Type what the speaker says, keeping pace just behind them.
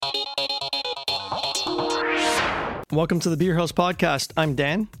Welcome to the Beer House Podcast. I'm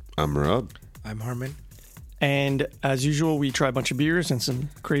Dan. I'm Rob. I'm Harmon. And as usual, we try a bunch of beers and some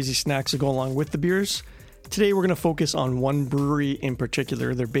crazy snacks that go along with the beers. Today, we're going to focus on one brewery in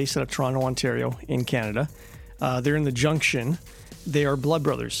particular. They're based out of Toronto, Ontario, in Canada. They're in the Junction. They are Blood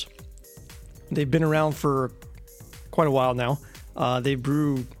Brothers. They've been around for quite a while now. They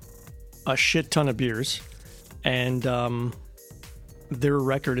brew a shit ton of beers. And their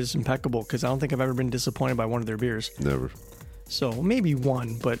record is impeccable because I don't think I've ever been disappointed by one of their beers. Never. So maybe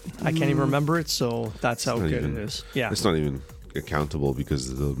one, but I can't even remember it. So that's how good it is. Yeah, It's not even accountable because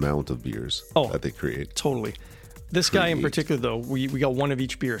of the amount of beers that they create. Totally. This guy in particular, though, we got one of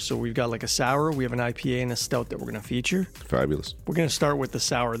each beer. So we've got like a sour, we have an IPA, and a stout that we're going to feature. Fabulous. We're going to start with the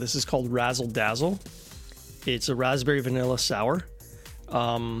sour. This is called Razzle Dazzle. It's a raspberry vanilla sour.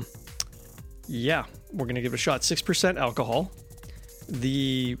 Yeah, we're going to give it a shot. 6% alcohol.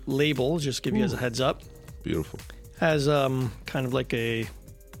 The label, just give you guys a heads up, Beautiful. has kind of like a,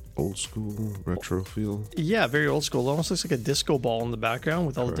 Old school retro feel. yeah, very old school. It almost looks like a disco ball in the background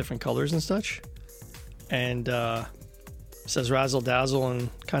with all the different colors and such. And it says Razzle Dazzle and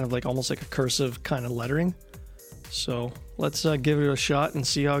kind of like almost like a cursive kind of lettering. So let's give it a shot and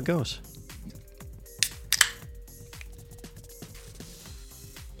see how it goes.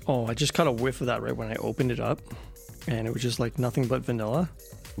 Oh, I just caught a whiff of that right when I opened it up. And it was just like nothing but vanilla.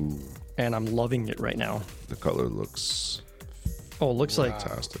 Ooh, And I'm loving it right now. the color looks Oh, it looks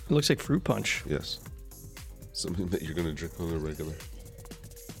fantastic. like fruit punch. Yes. Something that you're going to drink on a regular.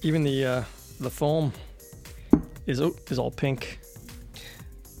 Even the foam is all pink.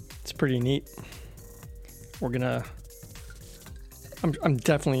 It's pretty neat. I'm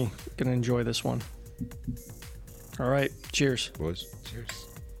definitely gonna enjoy this one. All right, cheers. Boys. Cheers.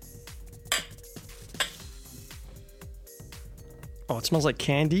 Oh, it smells like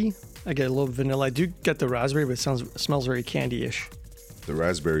candy. I get a little vanilla. I do get the raspberry, but it smells very candy-ish. The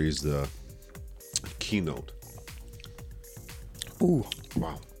raspberry is the keynote. Ooh,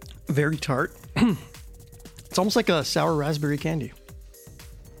 Wow. very tart. It's almost like a sour raspberry candy,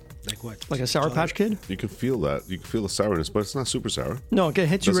 Like what? like a Sour Patch Kid. You can feel that. You can feel the sourness, but it's not super sour. No, it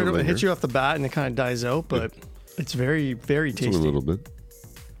hits you Doesn't it hits linger. you off the bat, and it kind of dies out. But it's very, very It's only tasty. a little bit.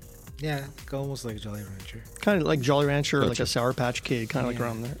 Yeah, almost like Jolly Rancher. Kind of like Jolly Rancher, or like Gotcha. a Sour Patch Kid, kind of like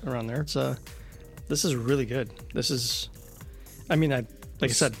Yeah. around there. It's this is really good. This is, I mean, like I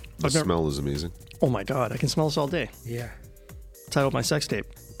said, The I've never, smell is amazing. oh my god, I can smell this all day. Yeah. Titled my sex tape,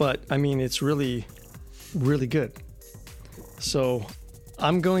 but I mean, it's really, really good. So,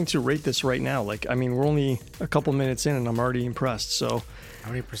 I'm going to rate this right now. Like, I mean, we're only a couple minutes in, and I'm already impressed. So, How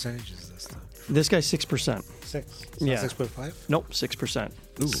many percentage is this, though? this guy's 6%. 6. Yeah. 6.5? Nope, 6%.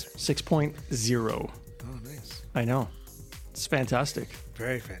 Ooh. 6.0. Oh, nice. I know. It's fantastic.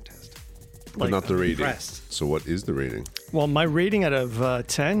 Very fantastic. But not the rating. impressed. So what is the rating? Well, my rating out of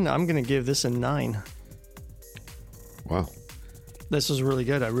 10, I'm going to give this a 9. Wow. This was really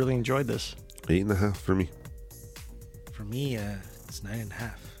good. I really enjoyed this. 8.5 for me. For me, it's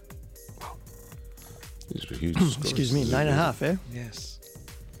 9.5. These are huge scores. Excuse me, 9.5, eh? Yes.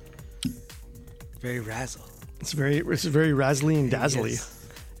 Very razzle. It's very razzly and dazzly. Yes.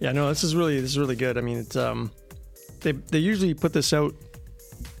 Yeah, no, this is really good. I mean, it's they usually put this out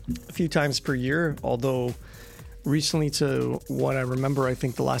a few times per year, although recently, to what I remember, I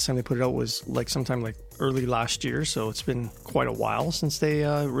think the last time they put it out was like sometime like early last year, so it's been quite a while since they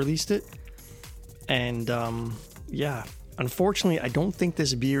released it. And yeah, unfortunately, I don't think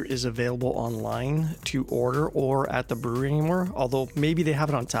this beer is available online to order or at the brewery anymore, although maybe they have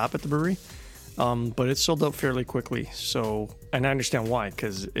it on tap at the brewery. But it's sold out fairly quickly. So, and I understand why,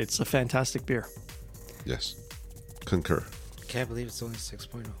 because it's a fantastic beer. Yes. Concur. Can't believe it's only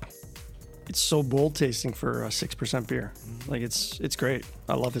 6.0. It's so bold tasting for a 6% beer. Like it's great.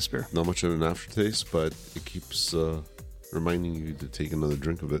 I love this beer. Not much of an aftertaste, but it keeps reminding you to take another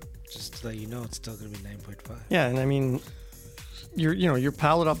drink of it. Just to let you know, it's still going to be 9.5. Yeah, and I mean, your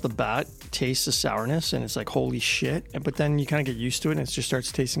palate off the bat tastes the sourness, and it's like holy shit. But then you kind of get used to it, and it just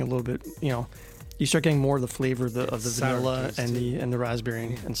starts tasting a little bit. You start getting more of the flavor of the Sour vanilla taste, and too. the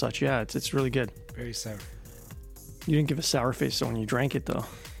raspberry and such. Yeah, it's really good. Very sour. You didn't give a sour face though when you drank it though.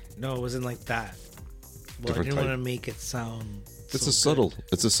 No, it wasn't like that. Well, Different I didn't want type. to make it sound. It's so a subtle. good.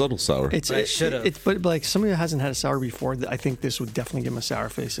 It's a subtle sour. It's But I should've. It's but like somebody that hasn't had a sour before, I think this would definitely give them a sour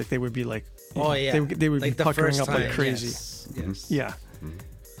face. Like they would be like, Oh yeah, they would like be the puckering first up like time, crazy. Yes. Yeah.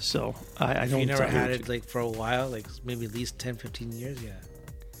 So I If don't. you never had it like for a while, like maybe at least 10, 15 years, yeah.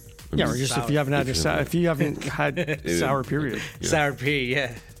 Yeah, or just if you haven't had if you haven't had sour period. Yeah. Sour pea,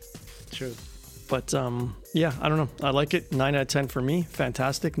 yeah. True. But yeah, I don't know. I like it. 9 out of 10 for me.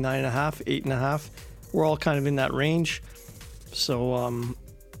 Fantastic. 9.5, 8.5. we're all kind of in that range. So,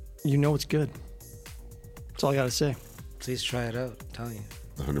 you know it's good. That's all I got to say. Please try it out. I'm telling you.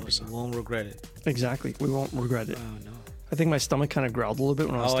 100%. You won't regret it. Exactly. We won't regret it. Oh, no. I think my stomach kind of growled a little bit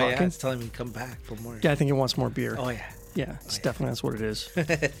when I was Oh, talking. yeah. It's telling me to come back for more. Yeah, I think it wants more beer. Oh, yeah. Yeah, it's yeah. definitely that's what it is.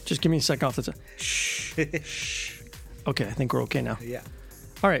 Just give me a second off the top. Shh. Shh. Okay, I think we're okay now. Yeah.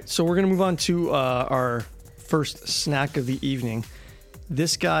 All right, so we're going to move on to our first snack of the evening.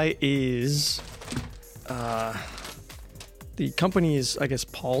 This guy is, the company is, I guess,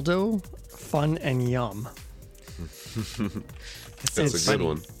 Paldo, Fun and Yum. That's a good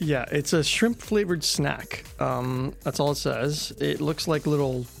one. Yeah, it's a shrimp flavored snack. That's all it says. It looks like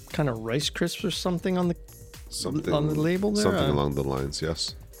little kind of Rice Crisps or something on the label there. Something along the lines,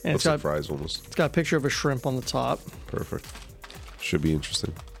 yes. And Looks it's like got- fries almost. It's got a picture of a shrimp on the top. Perfect. Should be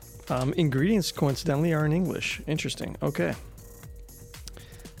interesting. Ingredients, coincidentally, are in English. Interesting. Okay.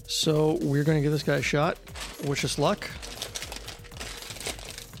 So we're going to give this guy a shot. Wish us luck.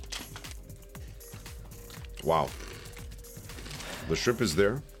 Wow. The shrimp is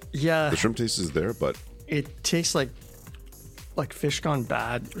there. Yeah, The shrimp taste is there, but it tastes like fish gone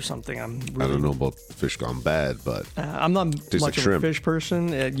bad or something. I don't know about fish gone bad, but I'm not Tastes like much of shrimp. a fish person.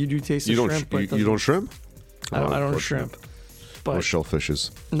 You do taste the you don't shrimp, but it you don't shrimp? I don't unfortunate. shrimp. Or But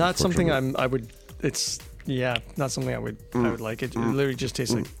shellfishes. not something unfortunately. I would. It's not something I would like. It literally just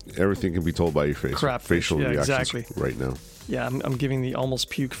tastes like Everything can be told by your face. Crap fish. Facial Yeah, reactions exactly. right now. yeah. I'm giving the almost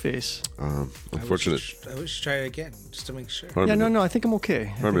puke face. Unfortunate. I wish try it again just to make sure. Harmon, Yeah, no. I think I'm okay.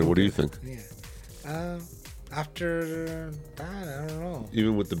 Harmon, what do you think? Yeah. After that, I don't know.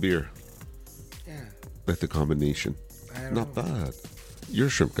 Even with the beer, Yeah. like the combination, I don't not know. bad. You're a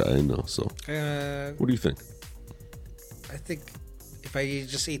shrimp guy, I know. So, what do you think? I think if I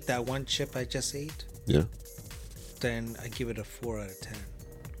just ate that one chip I just ate, Yeah. then I give it a 4 out of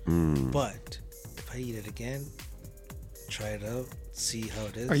 10. But if I eat it again, try it out, see how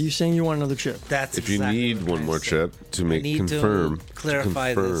it is. Are you saying you want another chip? That's If you exactly need what one I'm more saying. chip to make need to confirm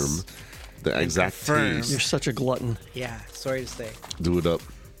clarify this the and exact confirm. You're taste, such a glutton. Yeah, sorry to say. do it up.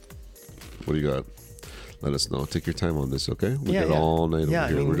 What do you got? Let us know. Take your time on this, okay? We Yeah, got yeah. all night Yeah, I over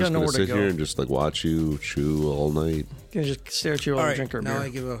here. mean, We're we just gotta know gonna where to sit go. here and just like watch you chew all night. You can just stare at you All while you right, drink our now beer. I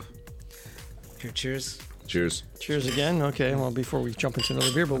give a... Here, cheers. Cheers. Cheers again. Okay, well, before we jump into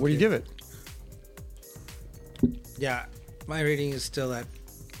another beer, but what do you give it? Yeah, my rating is still at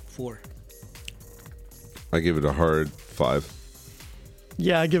 4. I give it a hard 5.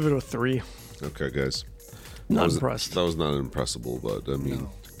 Yeah, I give it a 3. Okay, guys. Not That was- impressed. That was not impressible, but I mean,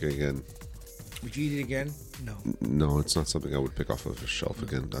 No. again, Would you eat it again? No. no, it's not something I would pick off of a shelf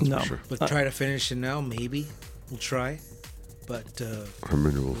again. That's No. for sure. But try to finish it now, maybe. We'll try. But,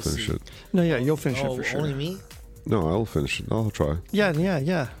 Herman will We'll finish see. it. No, yeah, you'll finish oh, it for sure. only me? No, I'll finish it. I'll try.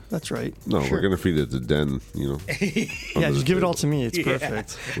 Yeah, that's right. No, Sure. we're gonna feed it to Den. You know, Yeah, just give it all to me. It's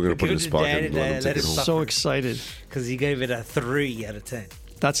perfect. we're gonna put it in Give his it to pocket Dad and let him and take let it it home. suck. So excited. Because you gave it a 3 out of 10.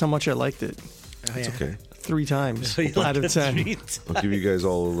 That's how much I liked it. Oh, It's yeah. okay. 3 times So you out like of the 10. treat? I'll give you guys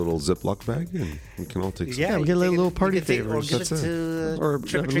all a little Ziploc bag, and we can all take some. Yeah, we you get a take little it- party you can take- favors. Or give That's it to Or a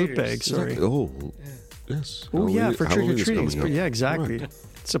trick-or-treaters. loot bag, sorry. Oh, yes. Oh, yeah, Halloween- for trick or Halloween is treating. coming up. Yeah, exactly. Correct.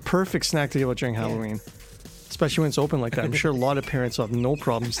 It's a perfect snack to give out during Halloween, especially when it's open like that. I'm sure a lot of parents will have no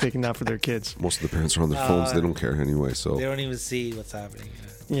problems taking that for their kids. Most of the parents are on their phones. They don't care anyway. So, They don't even see what's happening.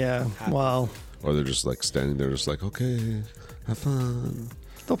 Yeah, well, or they're just like standing there, just like, okay, have fun.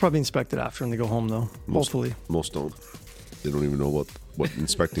 they'll probably inspect it after when they go home, though. Hopefully. Most don't. They don't even know what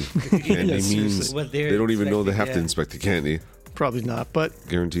inspecting candy Yeah, means. seriously. What they're They don't even know they have to expecting, inspect the candy. Probably not, but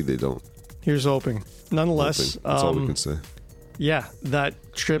Guaranteed they don't. here's hoping. Nonetheless, That's all we can say. yeah, that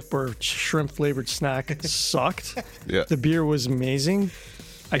chip or shrimp flavored snack sucked. Yeah. The beer was amazing.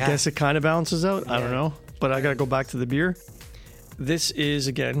 I Yeah. guess it kind of balances out. I don't Yeah. know. But I got to go back to the beer. This is,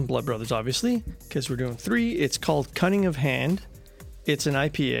 again, Blood Brothers, obviously, because we're doing 3. It's called Cunning of Hand. It's an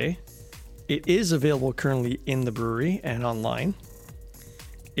IPA. It is available currently in the brewery and online.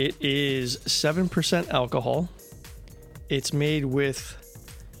 It is 7% alcohol. It's made with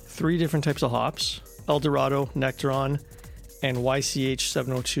 3 different types of hops: Eldorado, Nectaron, and YCH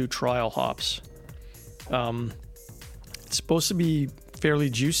 702 trial hops. It's supposed to be fairly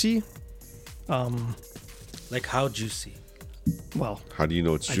juicy. Like how juicy? Well, How do you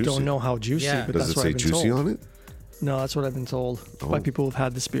know it's juicy? I don't know how juicy, Yeah. but Does that's it what say I've been juicy told. on it? No, that's what I've been told by Oh. people who've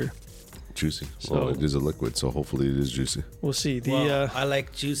had this beer. Juicy. So- Well, it is a liquid, so hopefully it is juicy. We'll see. The Well, I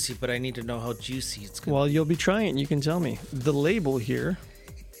like juicy, but I need to know how juicy it's going well, you'll be trying it. You can tell me. The label here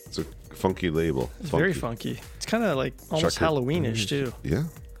It's a funky label. is very funky. It's kind of like almost Chocolate. Halloweenish too. Yeah.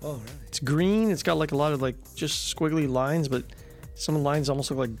 Oh, really? It's green. It's got like a lot of like just squiggly lines, but some lines almost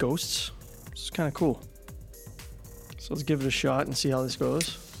look like ghosts. It's kind of cool. So let's give it a shot and see how this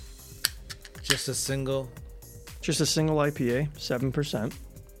goes. Just a single. Just a single IPA, 7%.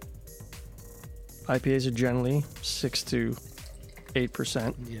 IPAs are generally 6 to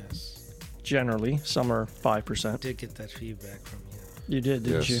 8%. Yes. Generally, some are 5%. Did get that feedback from you. You did,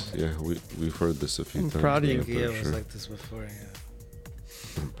 didn't Yes, you? yeah, we've heard this a few I'm times. proud of you. for Yeah, it was sure. like this before.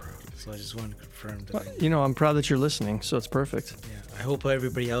 Yeah. I'm proud of you. So I just wanted to confirm that. Well, you know, I'm proud that you're listening, so it's perfect. Yeah. I hope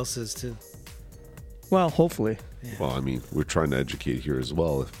everybody else is too. Well, hopefully. Yeah. Well, I mean, we're trying to educate here as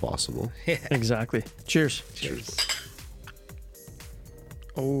well, if possible. Yeah. Exactly. Cheers. Cheers.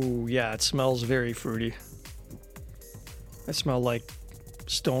 Oh, yeah, it smells very fruity. I smell like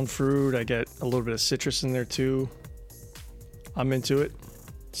stone fruit. I get a little bit of citrus in there too. I'm into it.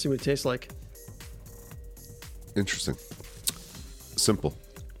 See what it tastes like. Interesting. Simple.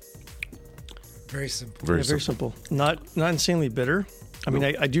 Very simple. Very Yeah, very simple. simple. Not insanely bitter. I mean,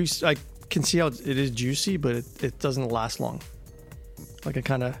 Nope. I can see how it is juicy, but it doesn't last long. Like it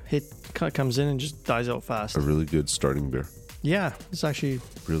kind of comes in and just dies out fast. A really good starting beer. Yeah, it's actually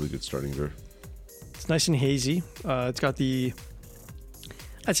Really good starting beer. it's nice and hazy. It's got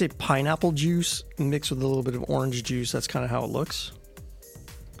I'd say pineapple juice mixed with a little bit of orange juice. That's kind of how it looks.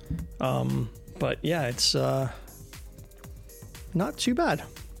 But yeah, it's not too bad.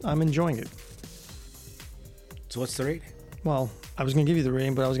 I'm enjoying it. So what's the rate? Well, I was gonna give you the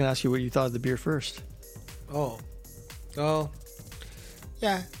rating, but I was gonna ask you what you thought of the beer first. Oh.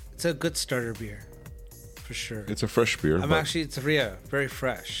 Yeah. It's a good starter beer. For sure. It's a fresh beer. I'm but actually, it's very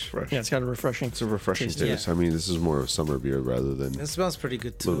fresh. fresh. Yeah, it's got a refreshing. It's a refreshing Taste, taste. yeah. I mean, this is more of a summer beer rather than It smells pretty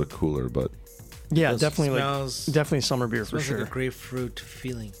good a little too. bit cooler, but Yeah, It definitely smells, definitely a summer beer for smells sure. like a grapefruit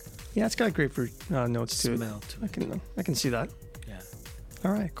feeling. Yeah, it's got grapefruit notes to it. Smell to it. I can see that. Yeah.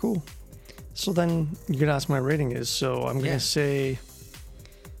 All right, cool. So then you can ask my rating is. So I'm Yeah. gonna say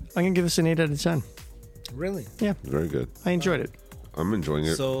I'm gonna give this an 8 out of 10. Really? very good. I enjoyed it. I'm enjoying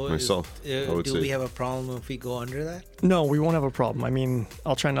it So myself. I would do say we have a problem if we go under that? No, we won't have a problem. I mean,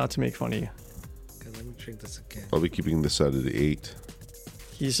 I'll try not to make fun of you. Okay, let me drink this again. I'll be keeping this at an 8.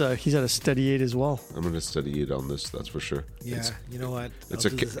 He's at a steady 8 as well. I'm going to study it on this, that's for sure. Yeah, It's- you know what? it's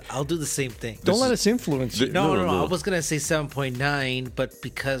I'll do the same thing. Don't This let is- us influence you. Th- No, no, no, no. I was gonna say 7.9, but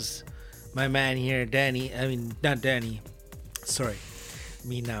because my man here, Danny, I mean not Danny, sorry,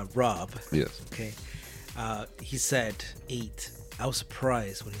 Rob. Yes, Okay, he said 8. I was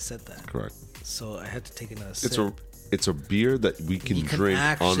surprised when he said that, correct. so I had to take another It's sip. it's a beer that we can You can drink on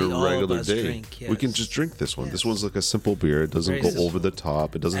actually a all of regular us day. drink, We can yes. just drink this one. This Yes. one's like a simple beer. It doesn't Very go simple. over the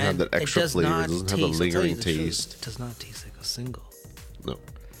top. It doesn't have And that extra does flavor. It not doesn't have a taste- I'll tell you lingering the truth, taste. It does not taste like a single. No.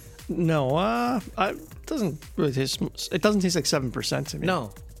 No, it doesn't really taste. It doesn't taste like 7% to me.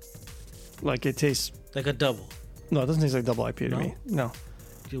 No, like it tastes. like a double. No, it doesn't taste like double IPA to No? me. No,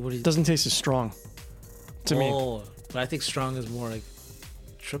 Dude, what do you, it doesn't taste as strong to me. Oh, but I think strong is more like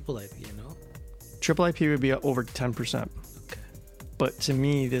triple IPA, no? Triple IPA would be over 10%. Okay. But to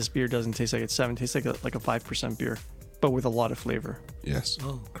me, this beer doesn't taste like it's 7. It tastes like a 5% beer, but with a lot of flavor. Yes.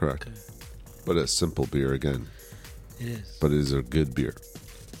 Oh, Correct. Okay. But a simple beer again. It is. But it is a good beer.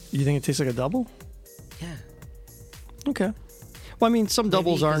 You think it tastes like a double? Yeah. Okay. Well, I mean, some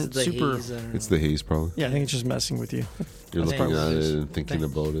doubles Maybe 'cause aren't the super. haze, I don't It's know. the haze, probably. Yeah, I think it's just messing with you. You're That's looking probably at it it is. and thinking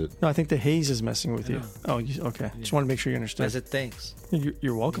Thanks. about it. No, I think the haze is messing with I you. know. Oh, okay. Yeah. Just want to make sure you I understand. said thanks.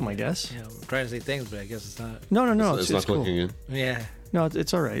 You're welcome, I guess. Yeah, I'm trying to say thanks, but I guess it's not. No. It's not cool. clicking in. Yeah. No,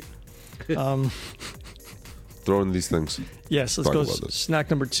 it's all right. Throw in these things. Yes, let's Talk go. about this. Snack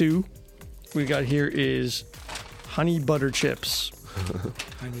number 2 we got here is honey butter chips.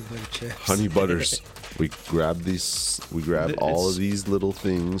 Honey butter chips. Honey butters. We grab these. We grab all It's- of these little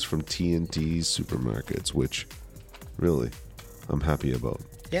things from T&T's supermarkets, which really I'm happy about.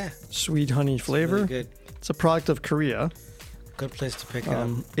 Yeah. Sweet honey flavor. Really good. It's a product of Korea. Good place to pick it up.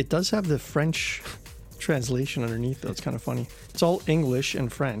 It does have the French translation underneath, though. It's kind of funny. It's all English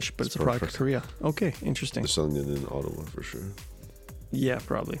and French, but it's a product of perfect. Korea. Okay, interesting. They're selling it in Ottawa for sure. Yeah,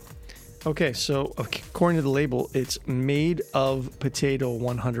 probably. Okay, so according to the label, it's made of potato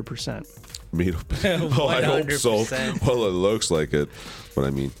 100%. Made of. Oh, I hope so. 100%. Well, it looks like it, but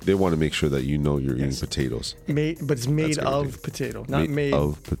I mean, they want to make sure that you know you're eating Yes. potatoes. But it's made That's good, of Dave. potato, not made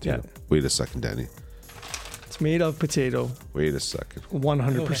of potato. Yeah, Wait a second, Danny. it's made of potato Wait a second.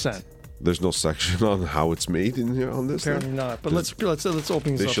 100%. There's no section on how it's made in here on this. Apparently thing? not. But let's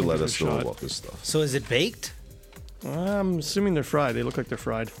open this They up. should and let give it us a know shot. about this stuff. So is it baked? I'm assuming they're fried. They look like they're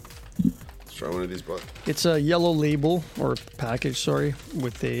fried. Let's try one of these, bud. It's a yellow label or package, sorry,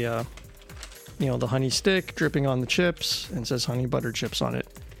 with a the honey stick dripping on the chips and it says honey butter chips on it.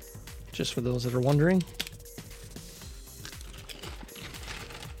 Just for those that are wondering.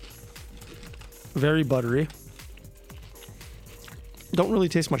 Very buttery. Don't really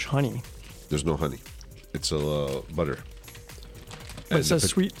taste much honey. There's no honey. It's a butter. But it And says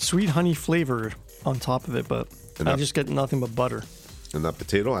the sweet honey flavor on top of it, but And I that- just get nothing but butter. And that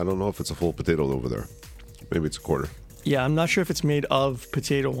potato, I don't know if it's a full potato over there. Maybe it's a quarter. Yeah, I'm not sure if it's made of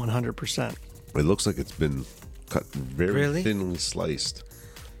potato 100%. It looks like it's been cut very Really? thinly sliced,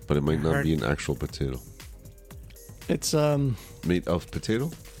 but it might not Heard- be an actual potato. It's Made of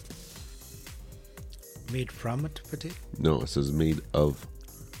potato? Made from it, potato. No, it says made of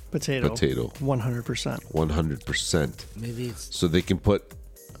potato. potato. 100%. 100%. Maybe it's. So they can put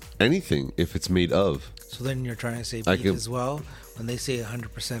anything if it's made of. So then you're trying to say I beef can- as well. When they say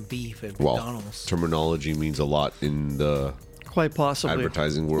 100% beef at Well, McDonald's. terminology means a lot in the Quite possibly.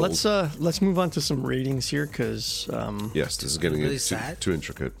 advertising world. Let's move on to some ratings here because Yes, this is getting Really into sad? too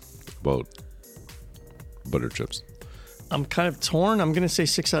intricate about butter chips. I'm kind of torn. I'm going to say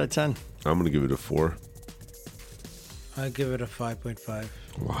 6 out of 10. I'm going to give it a 4. I give it a 5.5.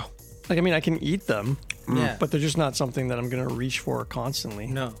 Wow. Like, I mean, I can eat them, Yeah, but they're just not something that I'm going to reach for constantly.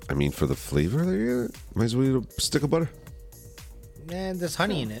 no, I mean, for the flavor, there, might as well eat a stick of butter. man, there's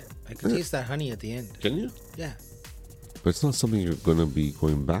honey in it. I can taste that honey at the end. Can you? Yeah, But it's not something you're going to be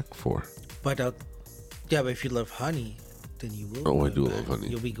going back for. but yeah, but if you love honey, then you will. Oh, I go do back. love honey.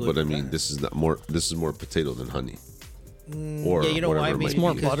 You'll be good. But I with mean, that. this is more potato than honey. Or yeah, you know whatever why? it might Maybe be.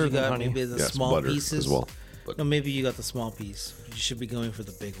 more because butter you than got honey. maybe the Yes, small butter pieces as well. But No, maybe you got the small piece. You should be going for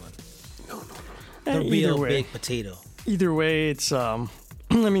the big one. Eh, The either real way, big potato. either way, it's I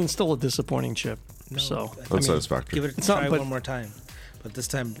mean, still a disappointing chip. No, So I I think- mean, unsatisfactory. Give it a It's not- try but- one more time, but this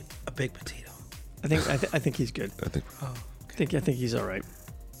time a big potato. I think he's good. I think. Oh, I think he's all right.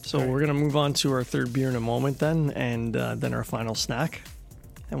 So All right. we're gonna move on to our third beer in a moment, then then our final snack,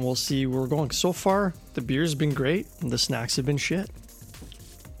 and we'll see where we're going. So far, the beer's been great. And the snacks have been shit.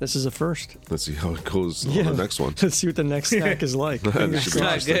 This is a first. Let's see how it goes on the next one. Let's see what the next snack is like. Fingers should be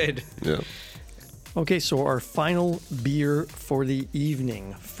crossed. interesting. Yeah. Okay, so our final beer for the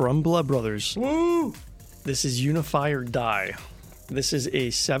evening from Blood Brothers. Woo! This is Unify or Die. This is a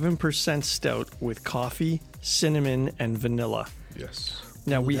 7% stout with coffee, cinnamon, and vanilla. Yes.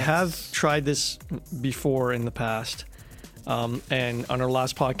 Now, we that's- have tried this before in the past. And on our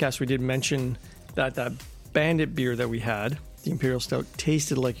last podcast, we did mention that that Bandit beer that we had, the Imperial Stout,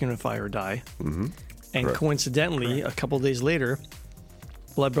 tasted like Unify or Die. Mm-hmm. And Correct. coincidentally, a couple days later,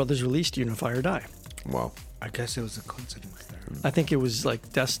 Blood Brothers released Unify or Die. Wow. I guess it was a coincidence there. I think it was like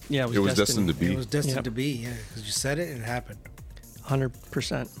It was destined to be. It was destined Yep. to be, yeah, because you said it and it happened.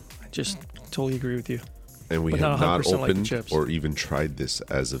 100%. I just totally agree with you. And we But have not not 100% like the opened chips. or even tried this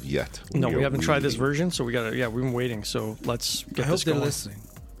as of yet. No, we are haven't tried this waiting. version, so we've been waiting. So let's I get hope this they're going. listening.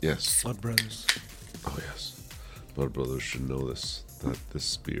 Yes. Blood Brothers. Oh, yes. Blood Brothers should know this. That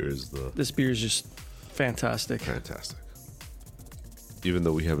this beer is the This beer is just fantastic. fantastic. Even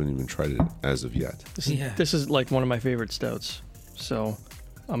though we haven't even tried it as of yet. Yeah. This is like one of my favorite stouts. So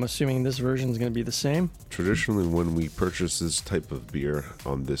I'm assuming this version is going to be the same. Traditionally, when we purchase this type of beer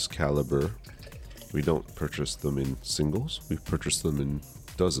on this caliber, we don't purchase them in singles. We purchase them in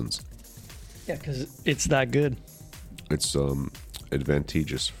dozens. Yeah, because it's that good. It's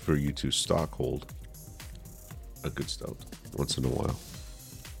advantageous for you to stock hold a good stout once in a while.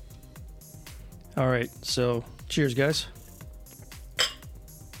 All right, so cheers, guys.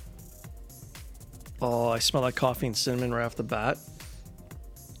 Oh, I smell like coffee and cinnamon right off the bat.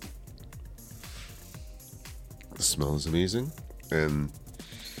 The smell is amazing, and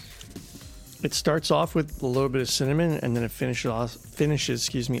It starts off with a little bit of cinnamon, and then it finishes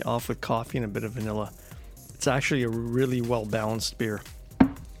off with coffee and a bit of vanilla. It's actually a really well balanced beer.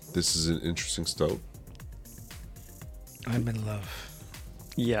 this is an interesting stout. I'm in love.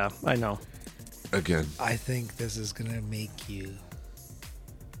 Yeah, I know. Again, I think this is going to make you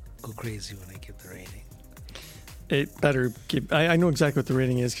go crazy when I give the rating. It better give. I know exactly what the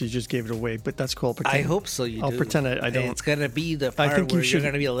rating is because you just gave it away, but that's cool. I hope so. You I'll do. pretend I And don't. It's going to be the I part think you where should- you're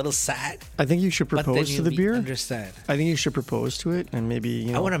going to be a little sad. I think you should But then propose to you'll the beer. understand. I think you should propose to it, and maybe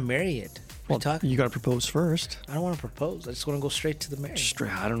you know. I want to marry it. Well, talking. you got to propose first. I don't want to propose. I just want to go straight to the marriage.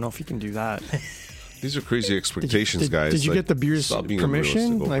 I don't know if you can do that. these are crazy expectations, guys. Did you Like, get the beer's stop being permission?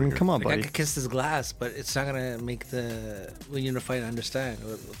 unrealistic over I mean, here. come on, Like I buddy. could kiss this glass, but it's not gonna make the unified understand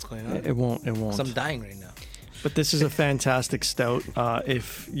what's going on. It won't. It won't. 'Cause I'm dying right now. But this is a fantastic stout.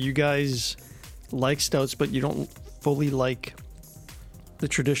 If you guys like stouts, but you don't fully like the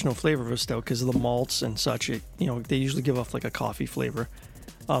traditional flavor of a stout because of the malts and such, they usually give off like a coffee flavor.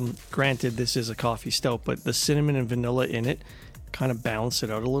 Granted, this is a coffee stout, but the cinnamon and vanilla in it kind of balance it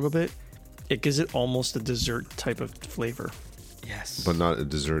out a little bit. It gives it almost a dessert type of flavor. Yes. but not a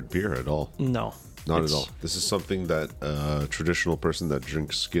dessert beer at all. No. Not It's- at all. This is something that a traditional person that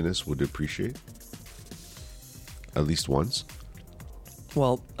drinks Guinness would appreciate. At least once.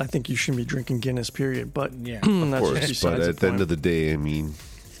 Well, I think you shouldn't be drinking Guinness, period. But Yeah. that's Of just course. besides But at the end point. of the day, I mean,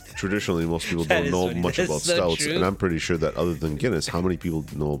 traditionally, most people That don't is know funny. much That's about so stouts. true. And I'm pretty sure that other than Guinness, how many people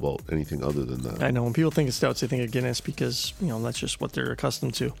know about anything other than that? I know when people think of stouts, they think of Guinness because that's just what they're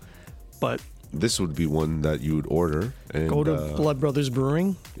accustomed to. But This would be one that you would order. And, go to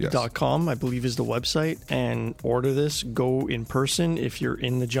bloodbrothersbrewing.com, I believe is the website, and order this. Go in person if you're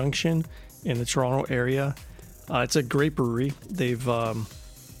in the Junction, in the Toronto area. It's a great brewery. They've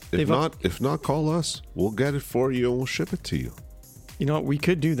If not, call us. We'll get it for you and we'll ship it to you. you know what, we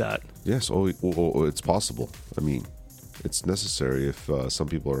could do that. Yes, it's possible. I mean, it's necessary if some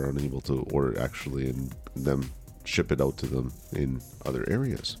people are unable to order actually and them ship it out to them in other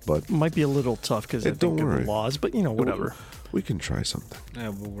areas. But Might be a little tough because I don't think of worry. the laws, but whatever. we can try something. Yeah,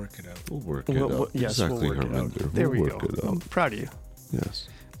 we'll work it out. We'll work it We'll- out. yes, exactly, we'll work it out. Harminder. There We'll we work go. it out. I'm proud of you. Yes.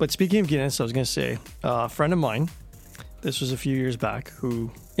 But speaking of Guinness, I was going to say, a friend of mine, this was a few years back,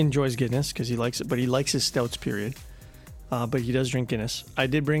 who enjoys Guinness because he likes it, but he likes his stouts, period. But he does drink Guinness. I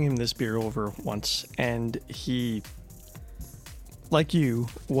did bring him this beer over once, and he, like you,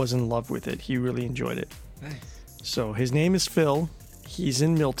 was in love with it. He really enjoyed it. Nice. So his name is Phil. He's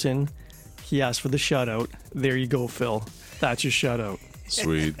in Milton. He asked for the shout out. There you go, Phil. That's your shout out.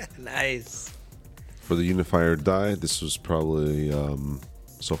 Sweet. Nice. For the Unifier die, this was probably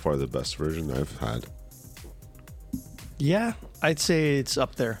so far the best version I've had. Yeah, I'd say it's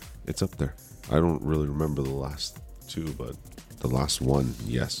up there. It's up there. I don't really remember the last two, but the last one,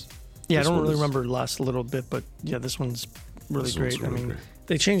 yes. Yeah, This I don't one really is- remember the last little bit, but yeah, this one's really This one's great. really I mean, great.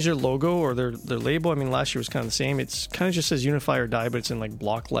 they changed their logo or their label. I mean, last year was kind of the same. It's kind of just says Unify or Die, but it's in like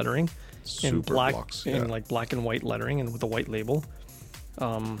block lettering, in Super black, blocks. in Yeah. like black and white lettering, and with a white label.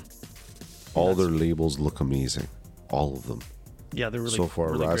 All their labels look amazing. All of them. Yeah, they're really so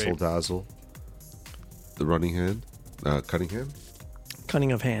far, really Razzle great. Dazzle, the Running Hand, Cutting Hand.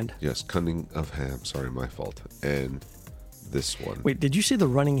 Cunning of hand. Yes, Cunning of Ham. Sorry, my fault. And this one. Wait, did you say the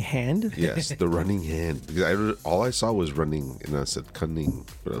running hand? Yes, the Running Hand. Because all I saw was running, and I said cunning,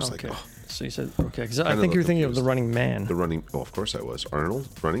 but I was Okay. like, oh, So you said okay, because I Kinda think you're look thinking of the confused. running man. the running. Oh, of course I was. Arnold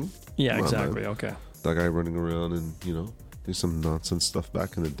running. Yeah, Come on, man. exactly. Okay. That guy running around and do some nonsense stuff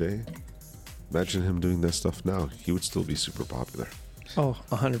back in the day. Imagine him doing that stuff now. He would still be super popular. Oh,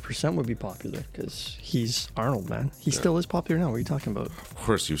 100% would be popular because he's Arnold, man. He still is popular now. What are you talking about? Of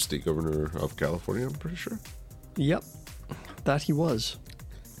course, he was state governor of California. I'm pretty sure. Yep, that he was.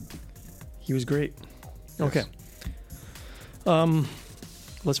 He was great. Okay.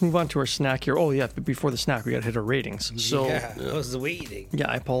 Let's move on to our snack here. Oh yeah, but before the snack, we got to hit our ratings. So yeah, I was waiting. yeah,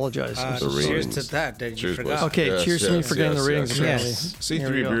 I apologize. I'm so The sorry. Cheers ratings. to that. That you Cheers, forgot. boys. Okay, Yes, cheers to me yes, for getting yes, the ratings. yes, apparently. yes. See, Here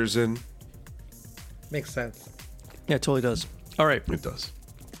we 3 go. beers in. Makes sense. Yeah, it totally does. All right, It does.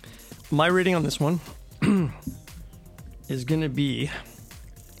 my rating on this one is gonna be.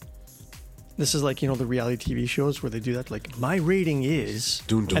 This is like the reality TV shows where they do that. Like my rating is,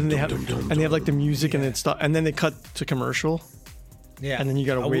 Dun, dun, and they dun, have dun, dun, and they have like the dun. music and then stop, and then they cut to commercial. Yeah. And then you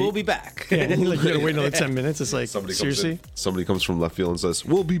gotta I wait. will be back. Yeah, and you gotta wait another 10 minutes. It's like seriously. Somebody comes from left field and says,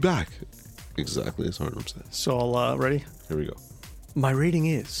 "We'll be back." Exactly as Arnold said. So I'll ready. Here we go. My rating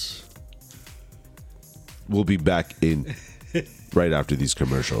is We'll be back in right after these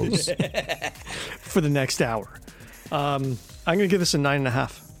commercials. for the next hour. I'm gonna give this a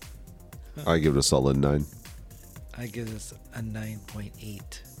 9.5. I give it a solid 9. I give this a 9.8.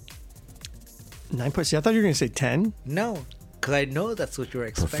 9. See, I thought you were gonna say 10. No, because I know that's what you were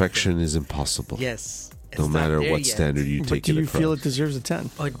expecting. Perfection is impossible. Yes. It's No not matter there what yet. standard you But take do it you feel across. it deserves a 10?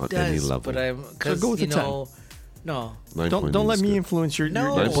 Oh, it on does, any level. but I'm because go with you the 10. know, no, 9.8 Don't let is me good. influence your.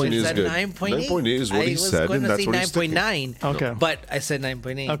 no, Your 9.8 it's is at good. 9.8. 9.8 is what he said, I was going and to that's say what he's sticking. 9.9. Okay. but I said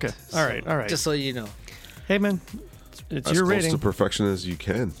 9.8. Okay. All right. All right. Just so you know. Hey man, it's As your close rating. to perfection as you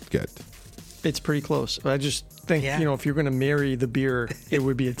can get. It's pretty close. I just think Yeah. if you're gonna marry the beer, it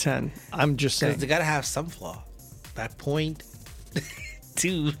would be a 10. I'm just Because saying. they got to have some flaw. That point,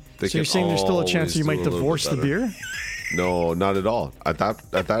 2. They So you're can saying there's still a chance always you do might a little bit divorce the better. beer? No, not at all. At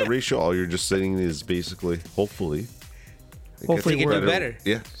that ratio, all you're just saying is basically, hopefully, it Hopefully gets They can do better.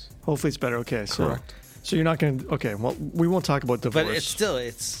 Yes, Hopefully it's better. Okay. So, correct. So you're not gonna. Okay. Well, we won't talk about divorce. But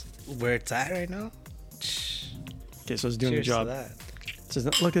it's where it's at right now. Okay. So it's doing Cheers the job. to that. It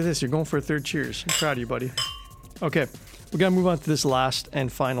says, look at this. You're going for a third cheers. I'm proud of you, buddy. Okay. We got to move on to this last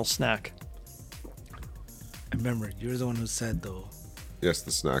and final snack. Remember, you're the one who said though Yes,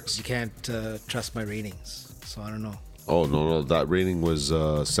 the snacks. you can't trust my ratings. So I don't know. Oh no, that rating was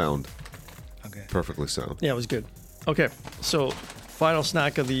sound, Okay. perfectly sound. Yeah, it was good. Okay, so final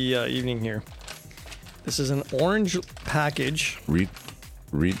snack of the evening here. This is an orange package. Read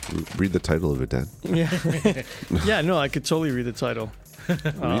the title of it, Dan. Yeah, yeah. No, I could totally read the title.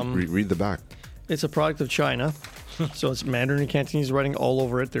 Read the back. It's a product of China, so it's Mandarin and Cantonese writing all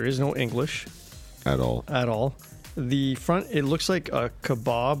over it. There is no English At all. at all. The front, it looks like a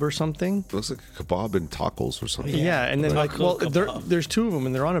kebab or something. It looks like a kebab and tacos or something. Yeah, and then Like like, well, kebab. there's two of them,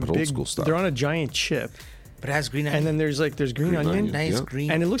 and they're on a But old big, school style. they're on a giant chip, But it has green onion. and then there's green Green onion, onion. nice Yeah.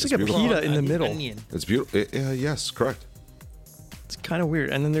 green. and it looks It's like a beautiful. pita in the middle. Onion. It's beautiful. Yes, correct. It's kind of weird.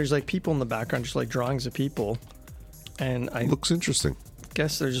 And then there's like people in the background, just like drawings of people, and I Looks interesting.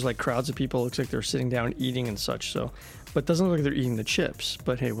 guess there's just like crowds of people. It looks like they're sitting down eating and such. So, but it doesn't look like they're eating the chips.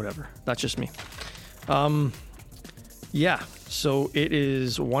 But hey, whatever. That's just me. Yeah. So it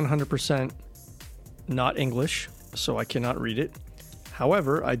is 100% not English, so I cannot read it.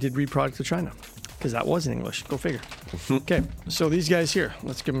 However, I did read Product of China because that was in English. Go figure. Okay. So these guys here,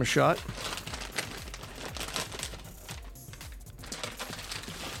 let's give them a shot.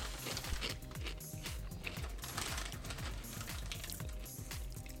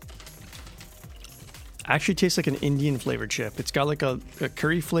 Actually tastes like an Indian flavored chip. It's got like a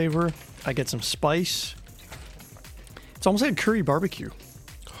curry flavor. I get some spice. It's almost like a curry barbecue.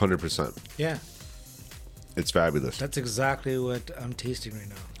 100%. Yeah, It's fabulous. that's exactly what I'm tasting right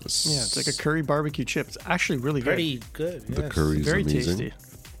now. Yeah, it's like a curry barbecue chip. It's actually really good. Pretty good. The yes. curry is Very amazing. tasty.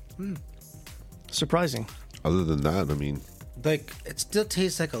 Surprising. Other than that, I mean, Like it still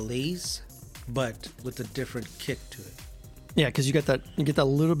tastes like a Lay's, but with a different kick to it. Yeah, because you get that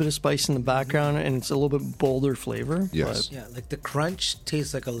little bit of spice in the background, and it's a little bit bolder flavor. Yes. Yeah, like the crunch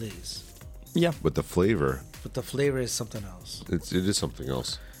tastes like a Lay's, But yeah. but the flavor, but the flavor is something else. it is something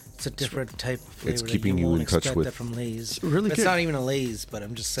else. It's a different type of flavor. It's that keeping you won't in touch expect with- that from Lay's. Really it's good. not even a Lay's, but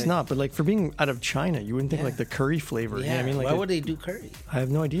I'm just saying. It's not, but like for being out of China, you wouldn't think Yeah. like the curry flavor. Yeah, You know what I mean, like why would they do curry? I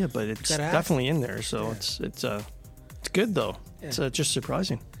have no idea, but it's gotta ask. definitely in there. So Yeah. it's good though. It's Yeah. just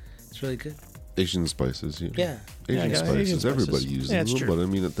surprising. It's really good. Asian spices, you know. Yeah. Asian Yeah, spices. Asian spices. Everybody uses Yeah, it's them, true. but I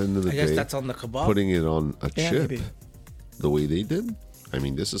mean, at the end of the I guess day, that's on the kebab. putting it on a Yeah, chip maybe. the way they did, I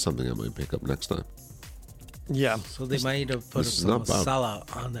mean, this is something I might pick up next time. Yeah, So they might need to put This is some not bad.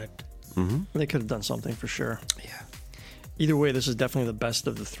 masala on that. they could have done something for sure. Yeah, Either way, this is definitely the best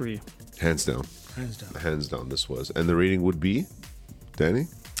of the three. Hands down. hands down. Hands down, this was. And the rating would be, Danny?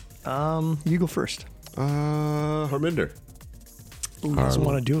 You go first. Harminder. Ooh, doesn't Harlow.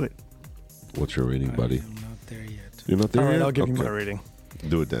 want to do it. What's your rating, buddy? I'm not there yet. You're not there All right, yet? I'll give you Okay. my rating.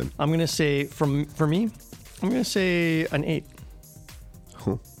 Do it, Dan. I'm gonna say for me, I'm gonna say an 8.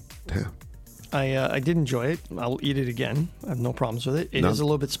 Oh, damn. I did enjoy it. I'll eat it again. I have no problems with it. It is No. a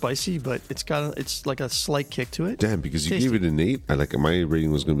little bit spicy, but it's like a slight kick to it. Damn, because you Tasty. gave it an 8. I like my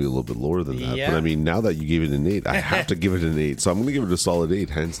rating was going to be a little bit lower than that. Yeah. But I mean, now that you gave it an 8, I have to give it an 8. So I'm going to give it a solid 8,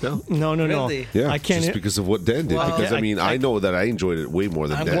 hands down. No, Really? Yeah, I can't. just because of what Dan did. Well, because I mean, I know that I enjoyed it way more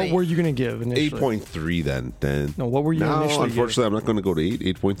than I'm Dan. What were you gonna give initially? 8.3 then, Dan. No, what were you now, initially unfortunately, I'm not going to go to 8,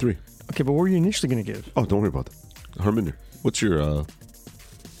 8.3. Okay, but what were you initially gonna give? Oh, don't worry about that. Harminder, what's your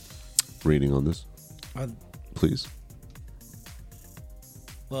rating on this, please?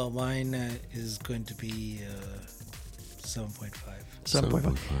 Well, mine is going to be 7.5. 7.5.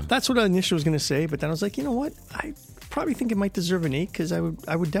 7.5. That's what I initially was gonna say, but then I was like, you know what? I probably think it might deserve an 8 because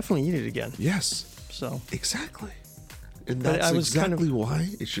I would definitely eat it again. Yes, So, exactly. And But that's I was kind exactly of- why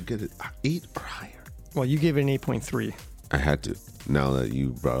it should get it 8 or higher. well, you gave it an 8.3. I had to, now that you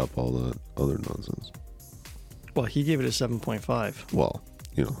brought up all the other nonsense. Well, he gave it a 7.5. Well,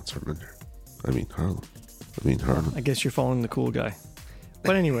 you know, it's Harminder. I mean, Harlem. I mean, Harlem. I guess you're following the cool guy.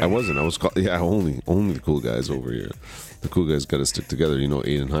 But anyway, I wasn't. I was only the cool guys over here. The cool guys got to stick together,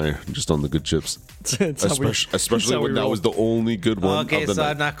 8 and higher, just on the good chips. it's how we- Especially it's how when we that roll. was the only good one Okay, of the so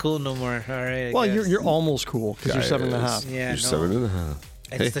night. I'm not cool no more. All right. I Well, guess. you're almost cool because you're 7.5. Yeah, You're no. 7.5.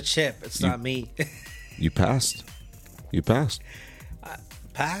 It's Hey, the chip. It's you- not me. you passed. You passed.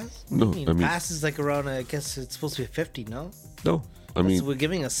 Pass? No, What do you I mean- pass is like around. I guess it's supposed to be 50. No. No, I mean, So we're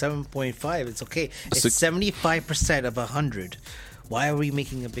giving a 7.5. It's okay. It's six- 75% of 100. Why are we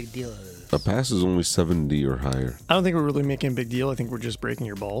making a big deal of this? a pass is only 70 or higher. I don't think we're really making a big deal. I think we're just breaking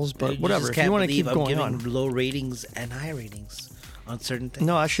your balls. But You whatever. just If can't you want to believe keep I'm going giving on. low ratings and high ratings on certain things.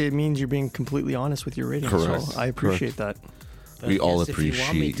 No, actually, it means you're being completely honest with your rating. Correct. So I appreciate that. But we all yes, if you want me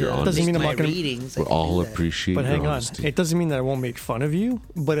appreciate your to honesty. Doesn't mean I'm make not my gonna- ratings. We I can all do that. appreciate But your hang on, honesty. it doesn't mean that I won't make fun of you,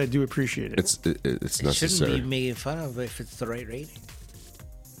 but I do appreciate it. It's It shouldn't necessary. be making fun of if it's the right rating.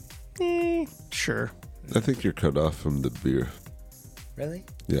 Sure. I think you're cut off from the beer. Really?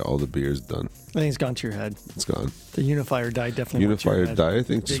 Yeah, all the beer's done. I think it's gone to your head. It's gone. The unifier dye definitely went to your Unifier head. dye, I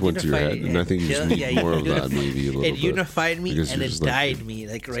think, just The went to your head, unified- and I think you just yeah, need yeah, more of unif- that, maybe a little It bit. unified me Because and you're it just like, dyed me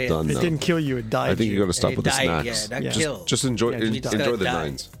like right. done It now. didn't kill you, it died I think you got to stop It with the died, snacks. yeah, not Yeah. killed. Just enjoy, Yeah, just enjoy the die.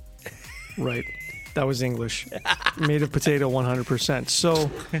 nines. Right. That was English. Made of potato 100%.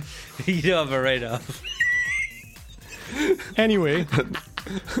 So, You don't have a write off. anyway,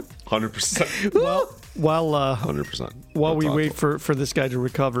 100%. while 100%. while we That's wait awful. for this guy to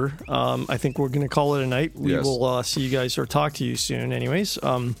recover, I think we're going to call it a night. We Yes. will see you guys or talk to you soon. Anyways,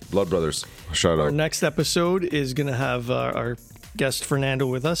 Blood Brothers, shout our out. next episode is going to have our guest Fernando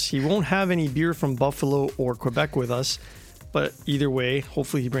with us. He won't have any beer from Buffalo or Quebec with us, but either way,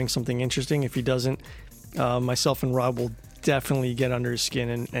 hopefully he brings something interesting. If he doesn't, myself and Rob will definitely get under his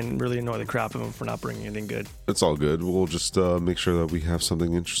skin and really annoy the crap of him for not bringing anything good. It's all good. We'll just make sure that we have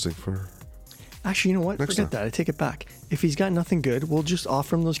something interesting for. Actually, you know what? Next Forget time. that. I take it back. If he's got nothing good, we'll just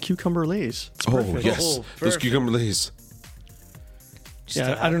offer him those cucumber lays. It's Oh, perfect. yes. Oh, Those perfect. cucumber lays.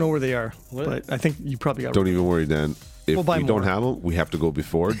 Yeah, I don't know where they are, What? but I think you probably got. Don't even worry, Dan. If We'll buy we don't more. have them, we have to go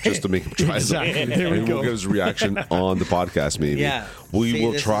before just to make him try Exactly. them. There we and go. we'll give his reaction on the podcast, maybe. Yeah. We See,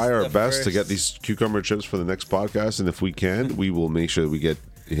 will this try is our the best to first- get these cucumber chips for the next podcast, and if we can, we will make sure that we get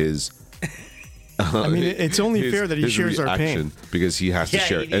his. I mean, it's only fair that he his shares our pain. reaction, because he has to Yeah,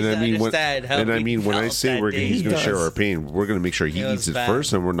 share. he And needs I to mean, when understand how he when I felt say that day. he's He going to share does. our pain, we're going to make sure he It eats was it bad.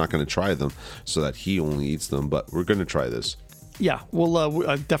 first, and we're not going to try them so that he only eats them. But we're going to try this. Yeah, well,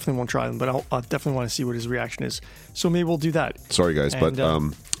 I definitely won't try them, but I'll definitely want to see what his reaction is. So maybe we'll do that. Sorry, guys, but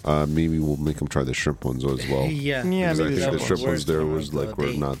And, maybe we'll make him try the shrimp ones as well. Yeah. Yeah, Because I maybe think the the shrimp shrimp ones there Worst was one like of were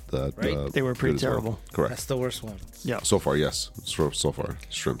the day, not that. right? They were pretty good as well. terrible. Correct. That's the worst one. Yeah. So far, yes. So far,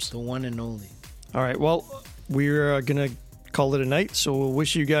 shrimps. The one and only. All right. Well, we're going to call it a night. So we'll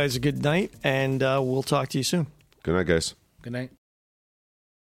wish you guys a good night, and we'll talk to you soon. Good night, guys. Good night.